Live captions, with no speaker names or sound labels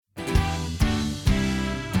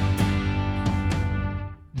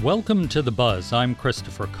Welcome to The Buzz. I'm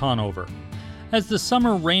Christopher Conover. As the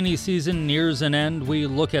summer rainy season nears an end, we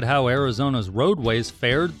look at how Arizona's roadways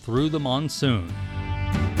fared through the monsoon.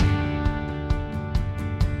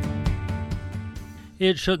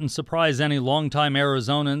 It shouldn't surprise any longtime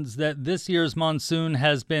Arizonans that this year's monsoon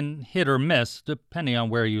has been hit or miss, depending on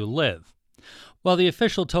where you live. While the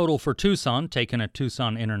official total for Tucson, taken at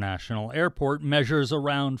Tucson International Airport, measures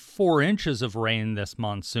around 4 inches of rain this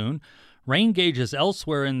monsoon, rain gauges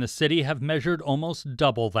elsewhere in the city have measured almost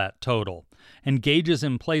double that total, and gauges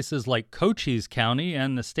in places like Cochise County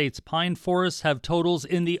and the state's pine forests have totals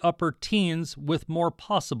in the upper teens, with more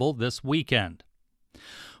possible this weekend.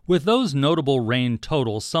 With those notable rain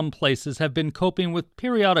totals, some places have been coping with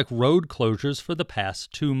periodic road closures for the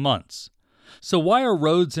past 2 months. So why are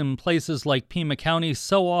roads in places like Pima County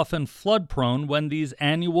so often flood-prone when these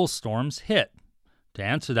annual storms hit? To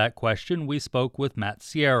answer that question, we spoke with Matt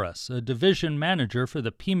Sierras, a division manager for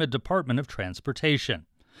the Pima Department of Transportation.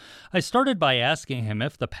 I started by asking him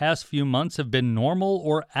if the past few months have been normal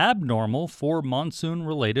or abnormal for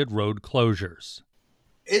monsoon-related road closures.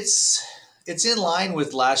 It's in line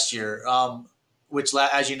with last year, which,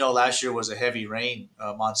 as you know, last year was a heavy rain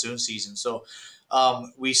monsoon season. So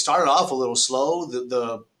we started off a little slow.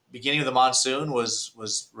 The beginning of the monsoon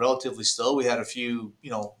was relatively slow. We had a few,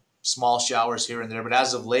 small showers here and there, but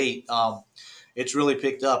as of late, it's really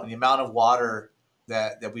picked up, and the amount of water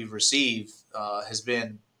that we've received has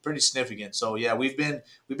been pretty significant. So yeah, we've been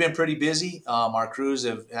pretty busy. Our crews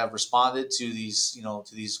have responded to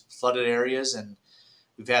these flooded areas, and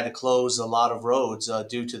we've had to close a lot of roads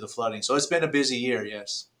due to the flooding. So it's been a busy year,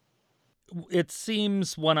 yes. It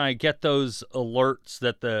seems when I get those alerts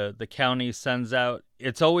that the county sends out,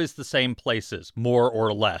 it's always the same places, more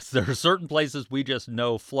or less. There are certain places we just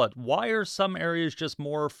know flood. Why are some areas just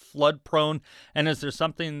more flood prone? And is there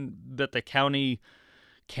something that the county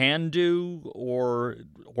can do or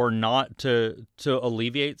not to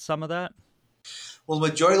alleviate some of that? Well, the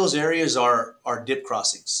majority of those areas are dip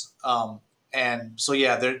crossings. And so,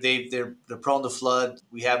 yeah, they're prone to flood.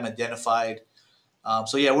 We have them identified.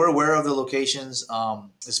 So yeah, we're aware of the locations.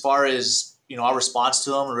 As far as our response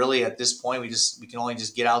to them, really at this point, we can only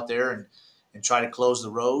just get out there and try to close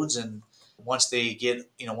the roads. And once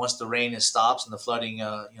once the rain stops and the flooding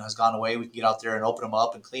has gone away, we can get out there and open them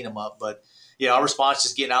up and clean them up. But yeah, our response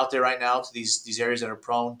is getting out there right now to these areas that are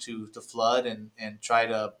prone to flood and try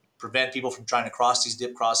to prevent people from trying to cross these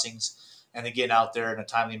dip crossings, and then getting out there in a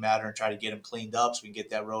timely manner and try to get them cleaned up so we can get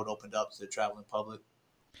that road opened up to the traveling public.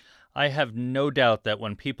 I have no doubt that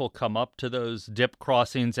when people come up to those dip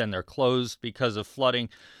crossings and they're closed because of flooding,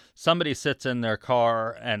 somebody sits in their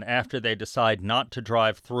car and after they decide not to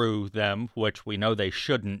drive through them, which we know they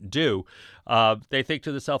shouldn't do, they think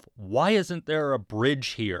to themselves, why isn't there a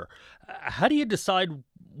bridge here? How do you decide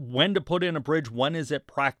when to put in a bridge? When is it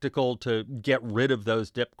practical to get rid of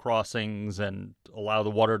those dip crossings and allow the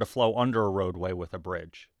water to flow under a roadway with a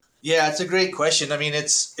bridge? Yeah, it's a great question. I mean,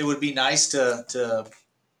 it would be nice to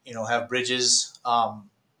have bridges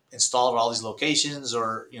installed at all these locations,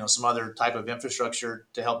 or some other type of infrastructure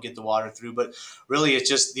to help get the water through. But really, it's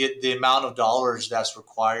just the amount of dollars that's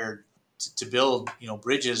required to build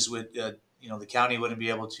bridges. With the county wouldn't be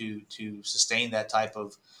able to sustain that type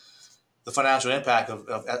of the financial impact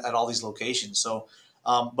at all these locations. So,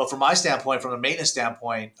 but from my standpoint, from a maintenance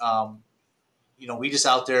standpoint, we just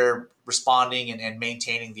out there responding and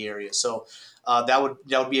maintaining the area. So that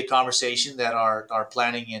would be a conversation that our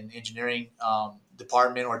planning and engineering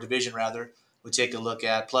department, or division rather, would take a look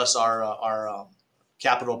at. Plus our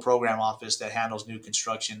capital program office that handles new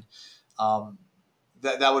construction.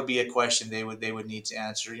 That would be a question they would need to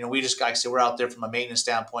answer. We just, like I said, we're out there from a maintenance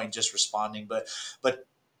standpoint, just responding. But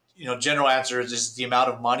general answer is just the amount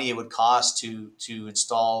of money it would cost to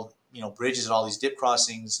install bridges at all these dip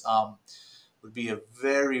crossings would be a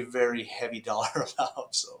very, very heavy dollar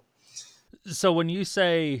amount. So when you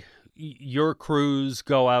say your crews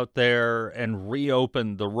go out there and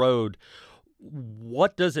reopen the road,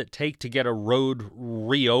 what does it take to get a road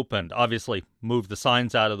reopened? Obviously, move the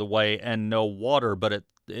signs out of the way and no water, but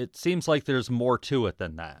it seems like there's more to it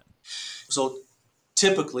than that. So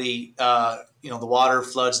typically, the water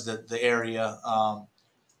floods the area,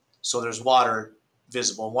 so there's water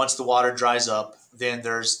visible. Once the water dries up, then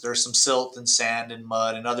there's some silt and sand and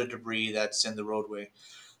mud and other debris that's in the roadway.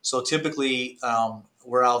 So typically,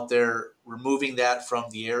 we're out there removing that from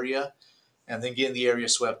the area and then getting the area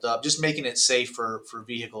swept up, just making it safe for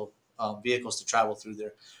vehicles to travel through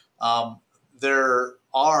there. There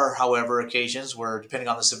are, however, occasions where, depending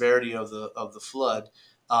on the severity of the flood,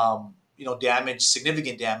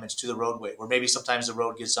 significant damage to the roadway, where maybe sometimes the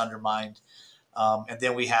road gets undermined. And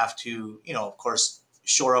then we have to, of course,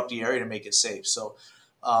 shore up the area to make it safe. So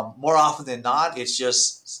more often than not, it's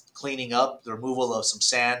just cleaning up, the removal of some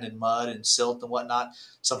sand and mud and silt and whatnot.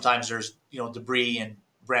 Sometimes there's, debris and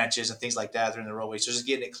branches and things like that. They're in the roadway. So just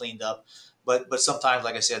getting it cleaned up. But sometimes,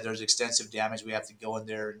 like I said, there's extensive damage. We have to go in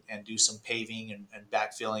there and do some paving and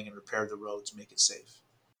backfilling and repair the road to make it safe.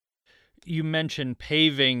 You mentioned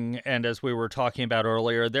paving, and as we were talking about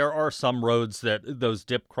earlier, there are some roads that those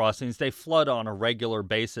dip crossings, they flood on a regular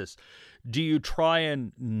basis. Do you try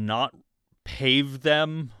and not pave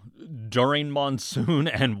them during monsoon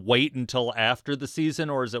and wait until after the season,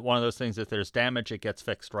 or is it one of those things that there's damage, it gets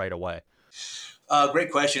fixed right away?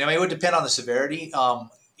 Great question. I mean, it would depend on the severity.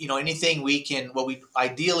 Anything what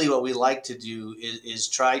we like to do is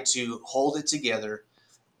try to hold it together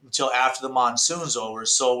until after the monsoon's over,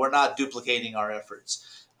 so we're not duplicating our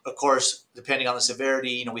efforts. Of course, depending on the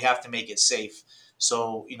severity, we have to make it safe.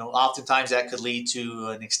 So, oftentimes that could lead to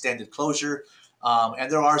an extended closure.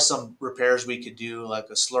 And there are some repairs we could do, like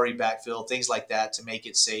a slurry backfill, things like that, to make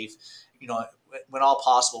it safe. When all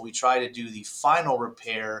possible, we try to do the final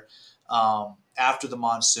repair after the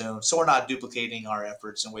monsoon, so we're not duplicating our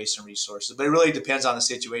efforts and wasting resources. But it really depends on the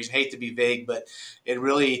situation. I hate to be vague, but it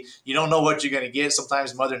really, you don't know what you're going to get.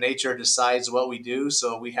 Sometimes Mother Nature decides what we do,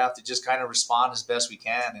 so we have to just kind of respond as best we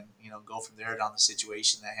can and go from there on the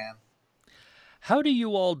situation at hand. How do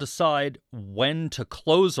you all decide when to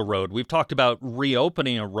close a road? We've talked about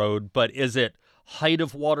reopening a road, but is it height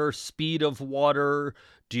of water, speed of water?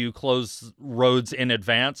 Do you close roads in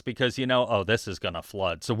advance because this is going to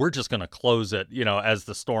flood, so we're just going to close it, as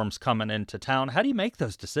the storm's coming into town? How do you make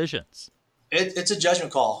those decisions? It's a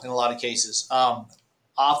judgment call in a lot of cases.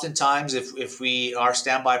 Oftentimes, if we are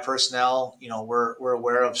standby personnel, we're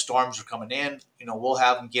aware of storms are coming in. We'll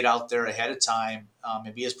have them get out there ahead of time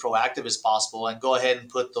and be as proactive as possible, and go ahead and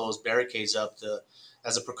put those barricades up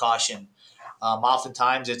as a precaution.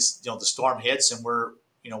 Oftentimes, it's the storm hits and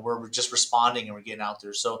we're just responding and we're getting out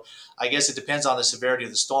there. So I guess it depends on the severity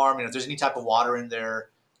of the storm. If there's any type of water in there,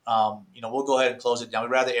 we'll go ahead and close it down.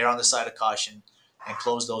 We'd rather err on the side of caution and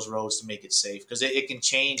close those roads to make it safe, because it can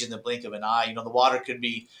change in the blink of an eye. The water could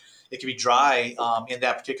be dry in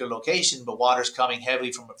that particular location, but water's coming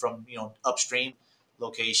heavily from upstream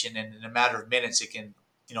location, and in a matter of minutes it can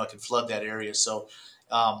flood that area. So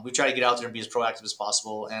we try to get out there and be as proactive as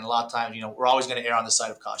possible. And a lot of times, we're always going to err on the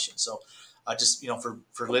side of caution. So just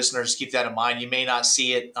for listeners, keep that in mind. You may not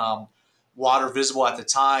see it water visible at the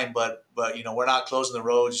time, but we're not closing the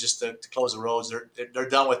roads just to close the roads. They're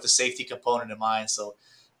done with the safety component in mind. So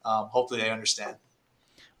hopefully they understand.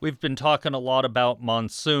 We've been talking a lot about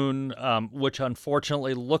monsoon, which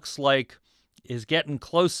unfortunately looks like is getting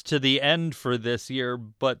close to the end for this year.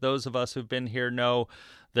 But those of us who've been here know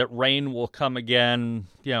that rain will come again,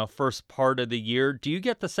 first part of the year. Do you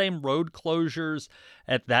get the same road closures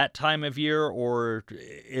at that time of year, or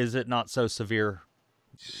is it not so severe?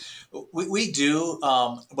 We do,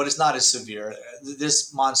 but it's not as severe.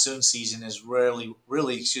 This monsoon season is really, where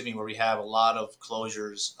we have a lot of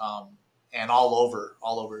closures and all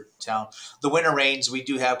over town. The winter rains, we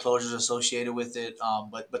do have closures associated with it,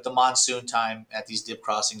 but the monsoon time at these dip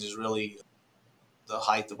crossings is really the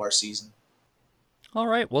height of our season. All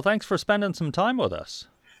right. Well, thanks for spending some time with us.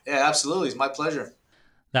 Yeah, absolutely. It's my pleasure.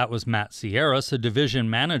 That was Matt Sierras, a division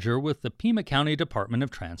manager with the Pima County Department of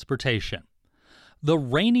Transportation. The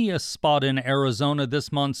rainiest spot in Arizona this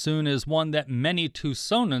monsoon is one that many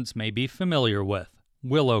Tucsonans may be familiar with,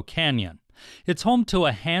 Willow Canyon. It's home to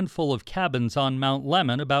a handful of cabins on Mount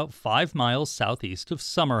Lemmon, about 5 miles southeast of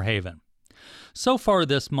Summerhaven. So far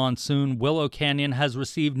this monsoon, Willow Canyon has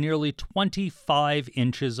received nearly 25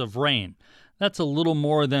 inches of rain. That's a little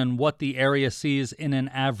more than what the area sees in an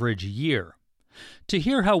average year. To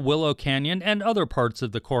hear how Willow Canyon and other parts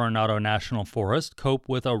of the Coronado National Forest cope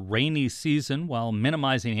with a rainy season while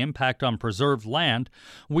minimizing impact on preserved land,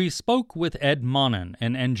 we spoke with Ed Monin,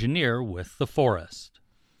 an engineer with the forest.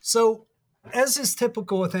 So, as is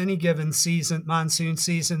typical with any given season, monsoon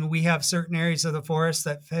season, we have certain areas of the forest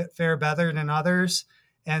that fare better than others.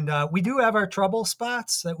 And we do have our trouble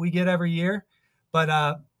spots that we get every year.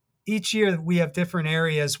 But each year we have different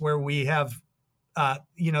areas where we have,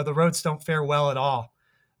 the roads don't fare well at all.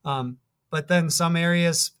 But then some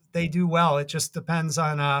areas, they do well. It just depends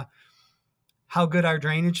on how good our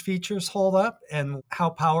drainage features hold up and how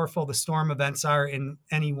powerful the storm events are in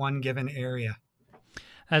any one given area.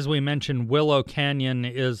 As we mentioned, Willow Canyon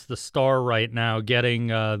is the star right now, getting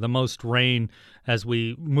the most rain as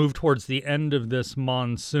we move towards the end of this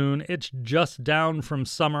monsoon. It's just down from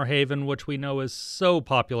Summerhaven, which we know is so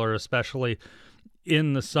popular, especially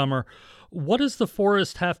in the summer. What does the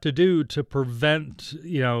forest have to do to prevent,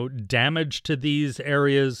 damage to these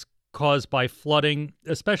areas caused by flooding,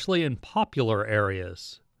 especially in popular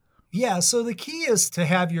areas? Yeah, so the key is to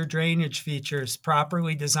have your drainage features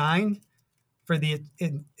properly designed for the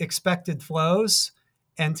expected flows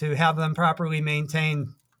and to have them properly maintained,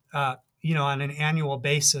 on an annual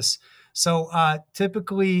basis. So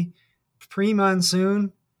typically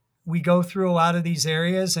pre-monsoon, we go through a lot of these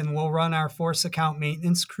areas and we'll run our force account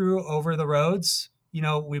maintenance crew over the roads.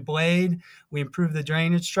 We blade, we improve the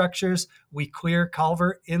drainage structures, we clear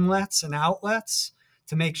culvert inlets and outlets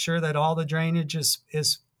to make sure that all the drainage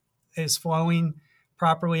is flowing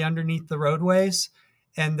properly underneath the roadways.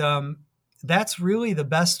 And that's really the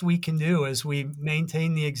best we can do is we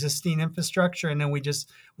maintain the existing infrastructure, and then we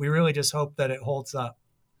really just hope that it holds up.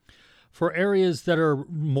 For areas that are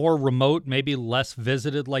more remote, maybe less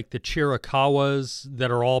visited, like the Chiricahuas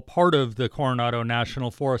that are all part of the Coronado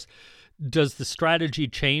National Forest, does the strategy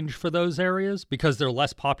change for those areas because they're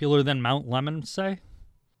less popular than Mount Lemmon, say?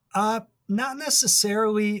 Not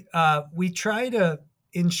necessarily. We try to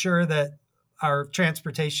ensure that our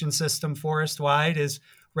transportation system forest-wide is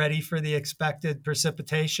ready for the expected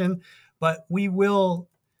precipitation, but we will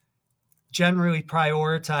generally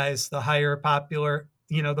prioritize the higher popular,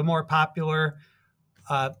 the more popular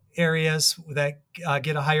areas that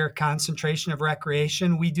get a higher concentration of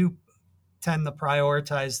recreation. We do tend to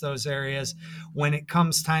prioritize those areas when it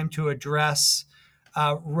comes time to address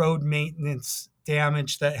road maintenance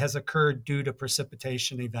damage that has occurred due to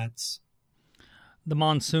precipitation events. The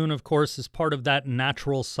monsoon, of course, is part of that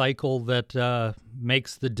natural cycle that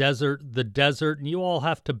makes the desert, and you all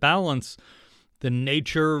have to balance the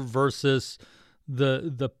nature versus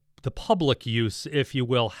the public use, if you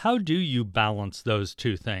will. How do you balance those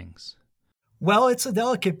two things? Well, it's a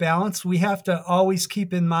delicate balance. We have to always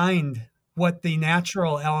keep in mind what the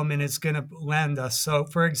natural element is going to lend us. So,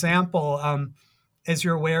 for example, as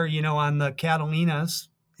you're aware, on the Catalinas,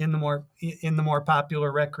 in the more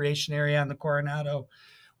popular recreation area on the Coronado,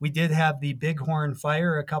 we did have the Bighorn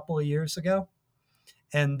fire a couple of years ago,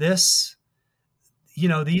 and these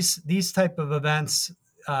type of events,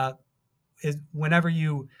 whenever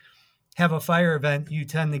you have a fire event, you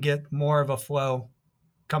tend to get more of a flow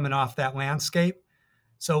coming off that landscape.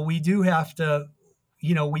 So we do have to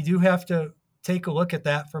take a look at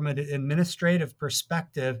that from an administrative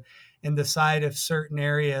perspective and decide if certain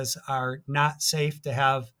areas are not safe to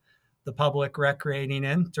have the public recreating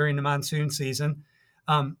in during the monsoon season.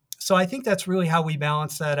 So I think that's really how we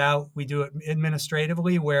balance that out. We do it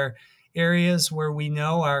administratively, where areas where we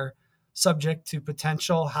know are subject to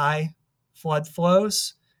potential high flood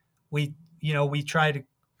flows, we try to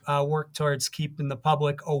work towards keeping the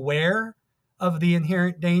public aware of the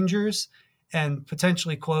inherent dangers and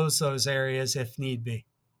potentially close those areas if need be.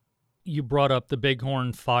 You brought up the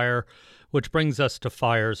Bighorn fire, which brings us to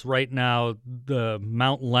fires. Right now, the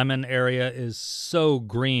Mount Lemmon area is so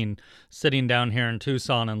green. Sitting down here in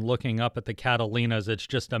Tucson and looking up at the Catalinas, it's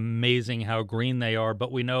just amazing how green they are.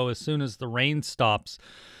 But we know as soon as the rain stops,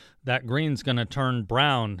 that green's going to turn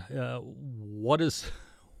brown. What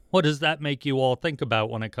does that make you all think about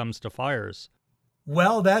when it comes to fires?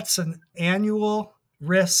 Well, that's an annual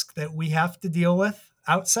risk that we have to deal with.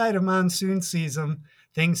 Outside of monsoon season,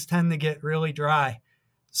 things tend to get really dry.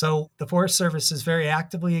 So the Forest Service is very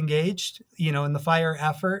actively engaged, in the fire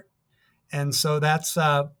effort. And so that's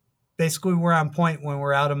basically we're on point when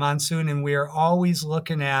we're out of monsoon, and we are always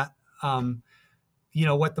looking at,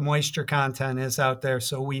 what the moisture content is out there.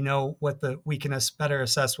 So we know we can better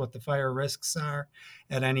assess what the fire risks are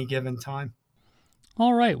at any given time.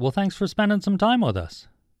 All right. Well, thanks for spending some time with us.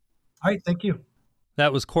 All right. Thank you.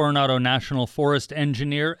 That was Coronado National Forest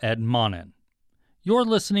Engineer Ed Monin. You're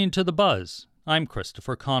listening to The Buzz. I'm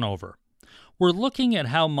Christopher Conover. We're looking at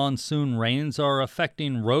how monsoon rains are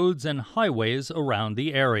affecting roads and highways around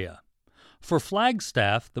the area. For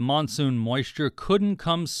Flagstaff, the monsoon moisture couldn't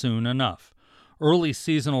come soon enough. Early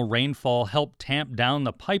seasonal rainfall helped tamp down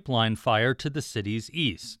the pipeline fire to the city's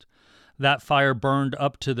east. That fire burned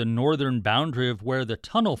up to the northern boundary of where the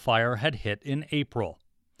tunnel fire had hit in April.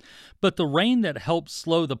 But the rain that helped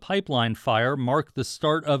slow the pipeline fire marked the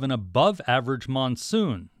start of an above-average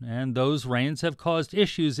monsoon, and those rains have caused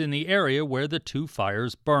issues in the area where the two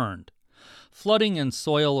fires burned. Flooding and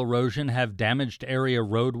soil erosion have damaged area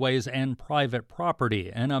roadways and private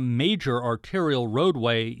property, and a major arterial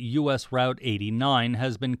roadway, U.S. Route 89,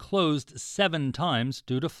 has been closed 7 times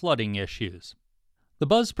due to flooding issues. The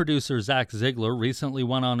Buzz producer Zach Ziegler recently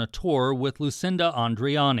went on a tour with Lucinda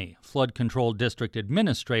Andriani, Flood Control District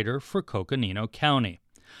Administrator for Coconino County.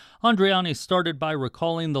 Andriani started by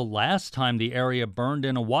recalling the last time the area burned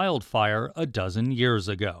in a wildfire a dozen years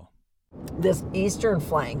ago. This eastern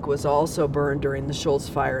flank was also burned during the Schultz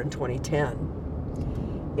fire in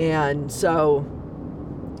 2010. And so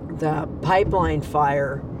the pipeline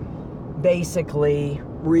fire basically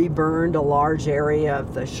reburned a large area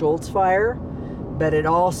of the Schultz fire, but it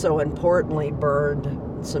also importantly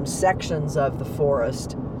burned some sections of the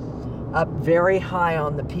forest up very high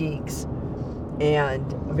on the peaks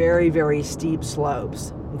and very, very steep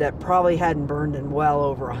slopes that probably hadn't burned in well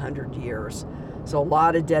over 100 years. So a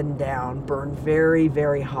lot of dead and down, burned very,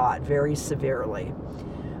 very hot, very severely.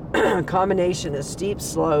 A combination of steep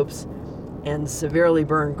slopes and severely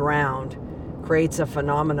burned ground creates a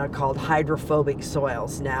phenomena called hydrophobic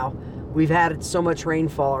soils. Now, we've had so much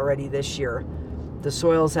rainfall already this year. The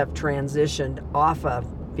soils have transitioned off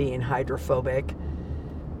of being hydrophobic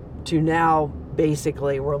to now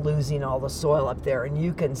basically we're losing all the soil up there. And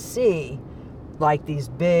you can see like these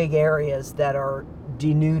big areas that are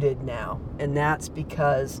denuded now. And that's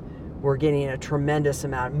because we're getting a tremendous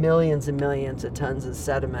amount, millions and millions of tons of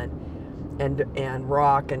sediment and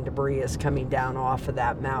rock and debris is coming down off of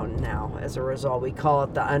that mountain now. As a result, we call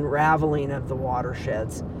it the unraveling of the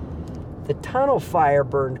watersheds. The tunnel fire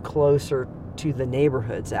burned closer to the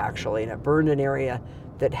neighborhoods, actually, and it burned an area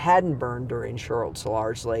that hadn't burned during Schultz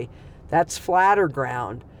largely. That's flatter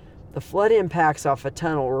ground. The flood impacts off a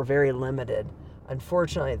tunnel were very limited.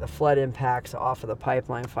 Unfortunately, the flood impacts off of the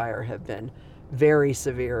pipeline fire have been very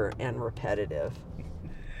severe and repetitive.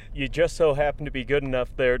 You just so happen to be good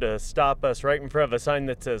enough there to stop us right in front of a sign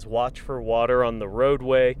that says "Watch for Water" on the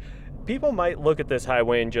roadway. People might look at this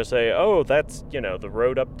highway and just say, oh, that's, the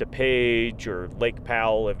road up to Page or Lake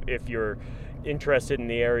Powell if you're interested in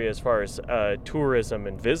the area as far as tourism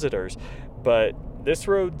and visitors. But this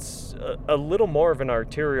road's a little more of an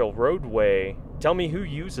arterial roadway. Tell me who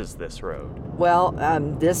uses this road. Well,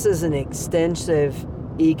 this is an extensive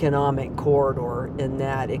economic corridor in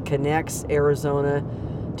that it connects Arizona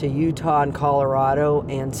to Utah and Colorado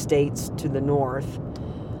and states to the north.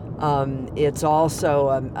 It's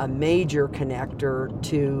also a major connector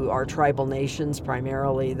to our tribal nations,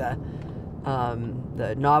 primarily the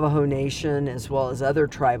Navajo Nation, as well as other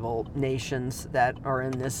tribal nations that are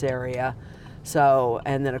in this area. So,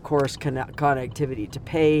 and then of course connectivity to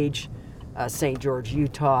Page, St. George,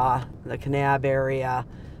 Utah, the Kanab area,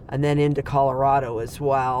 and then into Colorado as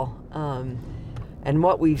well. And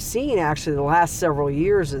what we've seen actually the last several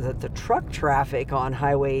years is that the truck traffic on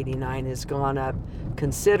Highway 89 has gone up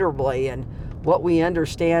considerably. And what we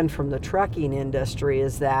understand from the trucking industry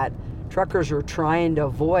is that truckers are trying to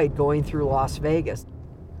avoid going through Las Vegas.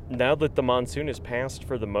 Now that the monsoon is passed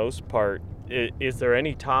for the most part, is there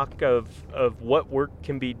any talk of what work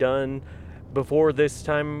can be done before this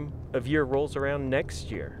time of year rolls around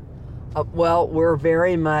next year? Well, we're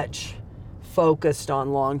very much focused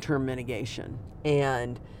on long-term mitigation.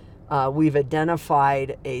 And we've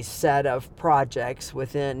identified a set of projects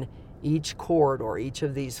within each corridor, each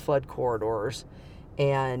of these flood corridors.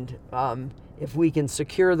 And if we can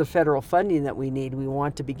secure the federal funding that we need, we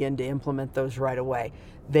want to begin to implement those right away.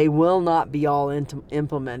 They will not be all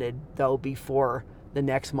implemented, though, before the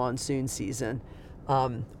next monsoon season.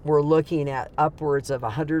 We're looking at upwards of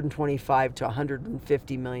 $125 to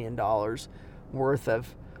 $150 million worth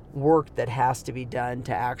of work that has to be done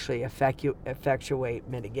to actually effectuate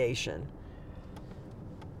mitigation.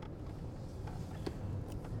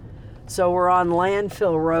 So we're on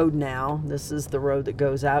Landfill Road now. This is the road that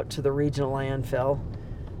goes out to the regional landfill,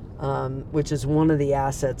 which is one of the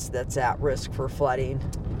assets that's at risk for flooding.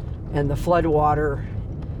 And the flood water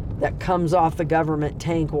that comes off the government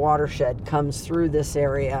tank watershed comes through this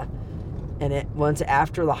area, and once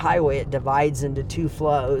after the highway, it divides into two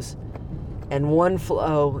flows. And one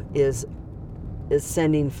flow is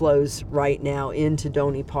sending flows right now into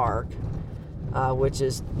Doney Park, which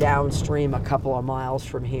is downstream a couple of miles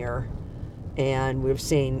from here. And we've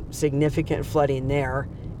seen significant flooding there.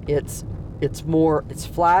 It's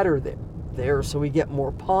flatter there, so we get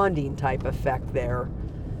more ponding type effect there.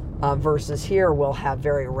 Versus here, we'll have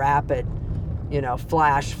very rapid,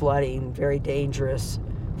 flash flooding, very dangerous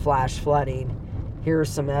flash flooding. Here's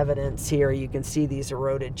some evidence here. You can see these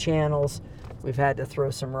eroded channels. We've had to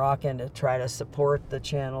throw some rock in to try to support the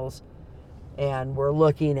channels. And we're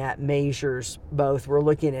looking at measures both. We're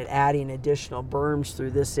looking at adding additional berms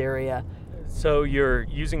through this area. So you're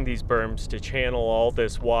using these berms to channel all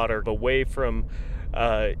this water away from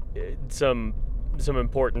some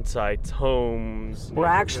important sites, homes. We're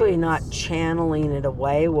actually not channeling it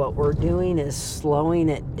away. What we're doing is slowing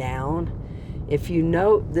it down. If you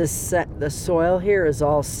note the soil here is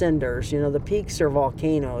all cinders. The peaks are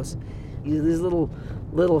volcanoes. These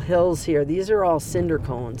little hills here, these are all cinder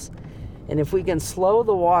cones. And if we can slow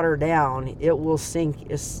the water down, it will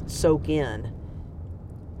soak in.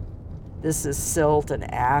 This is silt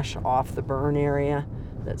and ash off the burn area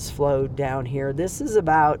that's flowed down here. This is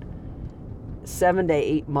about 7 to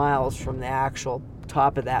 8 miles from the actual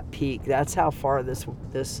top of that peak. That's how far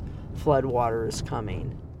this flood water is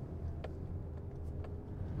coming.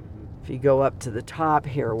 If you go up to the top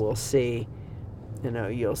here, we'll see,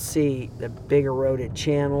 you'll see the big eroded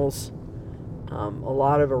channels, a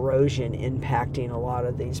lot of erosion impacting a lot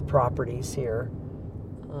of these properties here.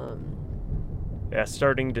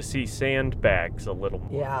 Starting to see sandbags a little more.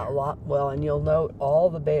 Yeah, a lot. Well, and you'll note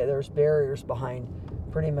there's barriers behind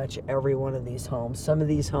pretty much every one of these homes. Some of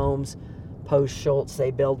these homes, post Schultz, they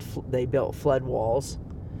built flood walls,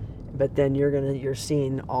 but then you're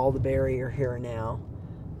seeing all the barrier here now.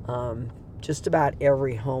 Just about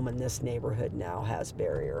every home in this neighborhood now has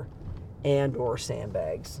barrier and or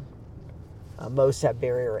sandbags. Most have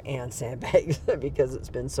barrier and sandbags because it's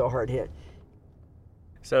been so hard hit.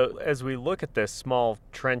 So as we look at this small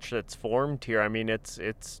trench that's formed here, I mean,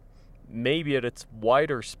 it's maybe at its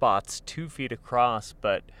wider spots 2 feet across,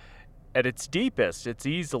 but at its deepest, it's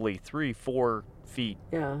easily 3-4 feet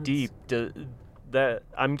deep.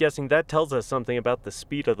 I'm guessing that tells us something about the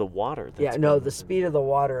speed of the water. The speed of the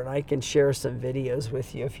water, and I can share some videos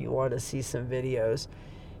with you if you want to see some videos.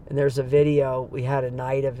 And there's a video, we had a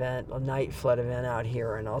night flood event out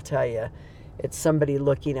here, and I'll tell you, it's somebody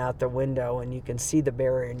looking out the window, and you can see the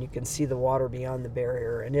barrier, and you can see the water beyond the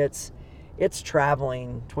barrier, and it's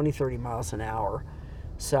traveling 20-30 miles an hour.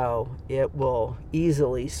 So it will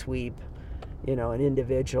easily sweep an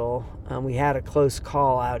individual. We had a close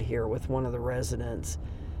call out here with one of the residents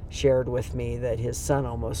shared with me that his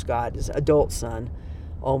adult son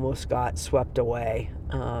almost got swept away.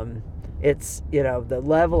 It's, the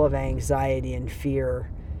level of anxiety and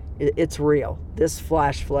fear, it's real. This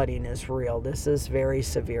flash flooding is real. This is very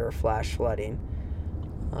severe flash flooding.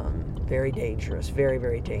 Very dangerous, very,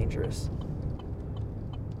 very dangerous.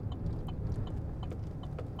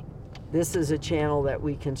 This is a channel that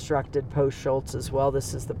we constructed post-Schultz as well.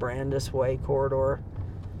 This is the Brandis Way corridor.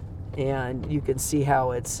 And you can see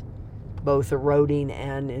how it's both eroding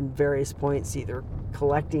and in various points either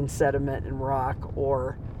collecting sediment and rock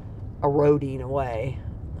or eroding away,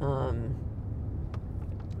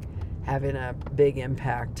 having a big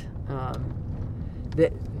impact.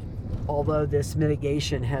 Although this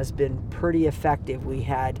mitigation has been pretty effective, we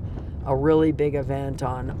had a really big event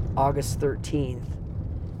on August 13th.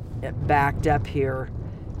 It backed up here.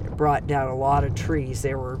 It brought down a lot of trees.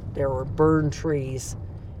 There were burned trees.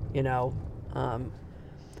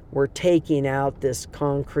 We're taking out this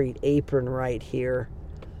concrete apron right here.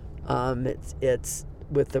 It's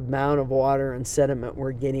with the amount of water and sediment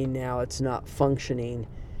we're getting now, it's not functioning.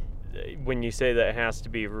 When you say that it has to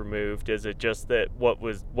be removed, is it just that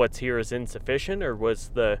what's here is insufficient, or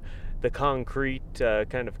was the concrete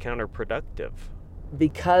kind of counterproductive?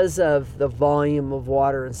 Because of the volume of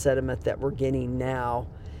water and sediment that we're getting now,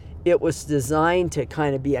 it was designed to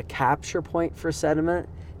kind of be a capture point for sediment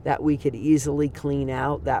that we could easily clean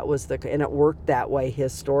out. And it worked that way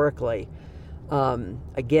historically.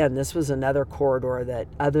 Again, this was another corridor that,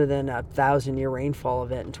 other than a 1,000-year rainfall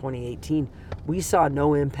event in 2018, we saw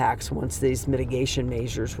no impacts once these mitigation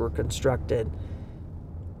measures were constructed.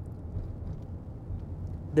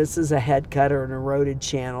 This is a head cut or an eroded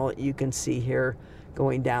channel you can see here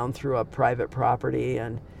going down through a private property,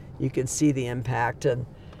 and you can see the impact. And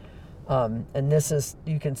this is,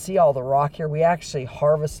 you can see all the rock here. We actually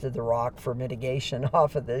harvested the rock for mitigation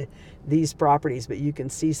off of these properties, but you can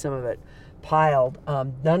see some of it piled.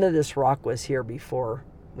 None of this rock was here before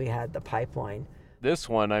we had the pipeline. This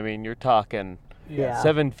one, I mean, you're talking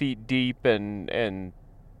 7 feet deep and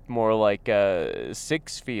more like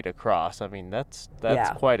 6 feet across. I mean, that's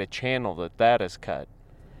quite a channel that is cut.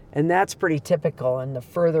 And that's pretty typical, and the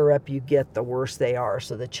further up you get, the worse they are.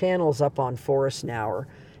 So the channels up on Forest now are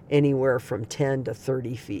anywhere from 10 to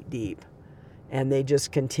 30 feet deep, and they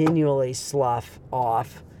just continually slough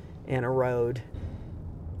off and erode.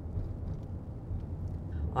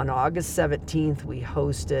 On August 17th, we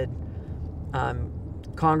hosted,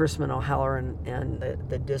 Congressman O'Halloran and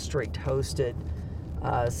the district hosted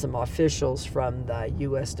some officials from the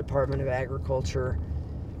U.S. Department of Agriculture,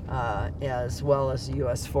 as well as the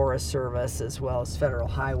U.S. Forest Service, as well as Federal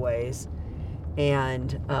Highways.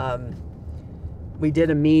 And we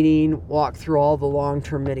did a meeting, walked through all the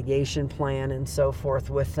long-term mitigation plan and so forth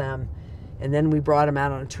with them. And then we brought them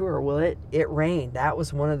out on a tour. Well, it rained. That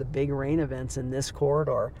was one of the big rain events in this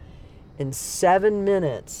corridor. In 7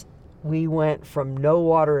 minutes, we went from no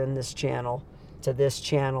water in this channel to this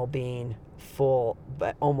channel being full,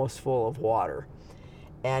 but almost full of water.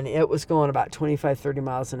 And it was going about 25, 30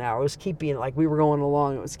 miles an hour. It was keeping, like we were going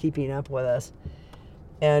along, it was keeping up with us.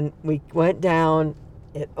 And we went down,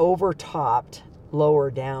 it overtopped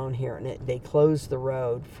lower down here, and they closed the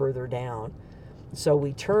road further down. So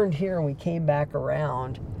we turned here and we came back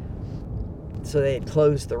around. So they had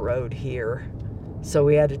closed the road here. So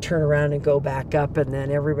we had to turn around and go back up, and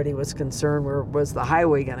then everybody was concerned, was the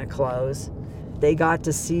highway going to close? They got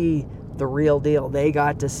to see the real deal. They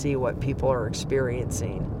got to see what people are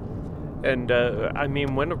experiencing. And I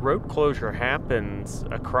mean, when a road closure happens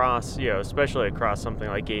across, especially across something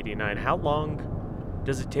like 89, how long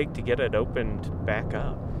does it take to get it opened back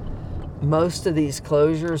up? Most of these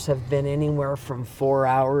closures have been anywhere from 4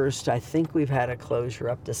 hours to, I think we've had a closure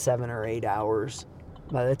up to 7 or 8 hours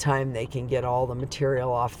by the time they can get all the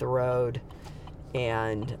material off the road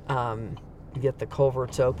and get the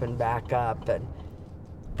culverts open back up. And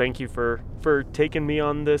thank you for taking me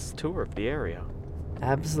on this tour of the area.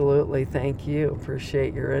 Absolutely, thank you.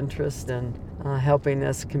 Appreciate your interest in helping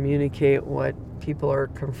us communicate what people are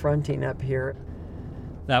confronting up here.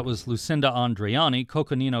 That was Lucinda Andriani,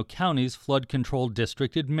 Coconino County's Flood Control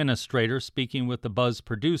District Administrator, speaking with the Buzz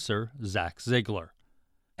producer, Zach Ziegler.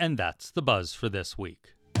 And that's the Buzz for this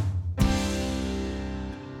week.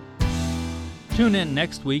 Tune in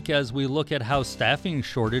next week as we look at how staffing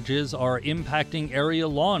shortages are impacting area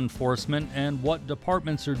law enforcement and what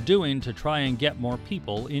departments are doing to try and get more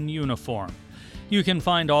people in uniform. You can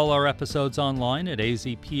find all our episodes online at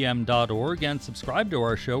azpm.org and subscribe to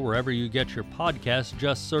our show wherever you get your podcasts.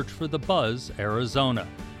 Just search for The Buzz, Arizona.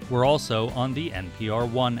 We're also on the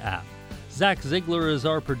NPR One app. Zach Ziegler is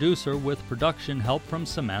our producer with production help from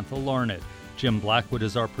Samantha Larned. Jim Blackwood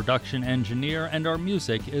is our production engineer, and our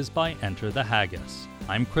music is by Enter the Haggis.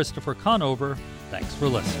 I'm Christopher Conover. Thanks for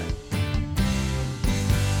listening.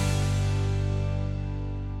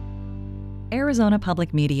 Arizona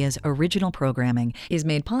Public Media's original programming is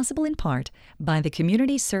made possible in part by the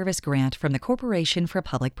Community Service Grant from the Corporation for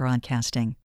Public Broadcasting.